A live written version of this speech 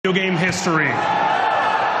video game history.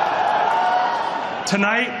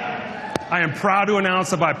 Tonight, I am proud to announce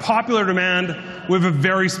that by popular demand, we have a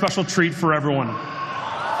very special treat for everyone.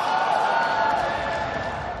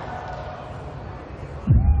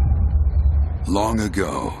 Long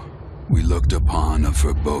ago, we looked upon a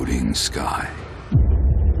foreboding sky.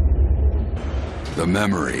 The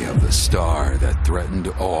memory of the star that threatened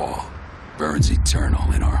all burns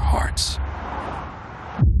eternal in our hearts.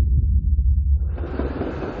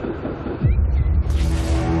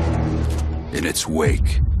 In its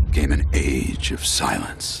wake came an age of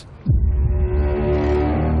silence.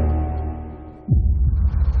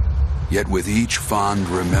 Yet with each fond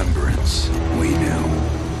remembrance, we knew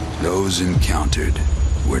those encountered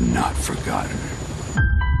were not forgotten.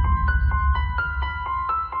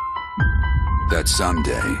 That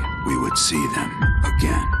someday we would see them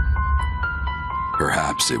again.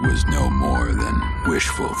 Perhaps it was no more than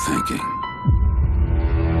wishful thinking.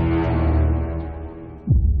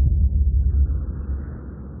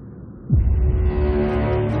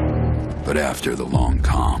 But after the long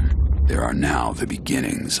calm, there are now the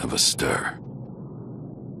beginnings of a stir.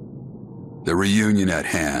 The reunion at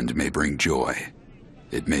hand may bring joy,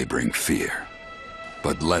 it may bring fear,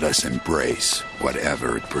 but let us embrace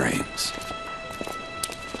whatever it brings.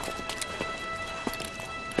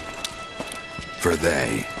 For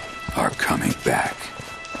they are coming back.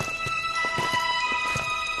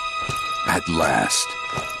 At last,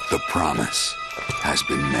 the promise has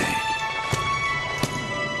been made.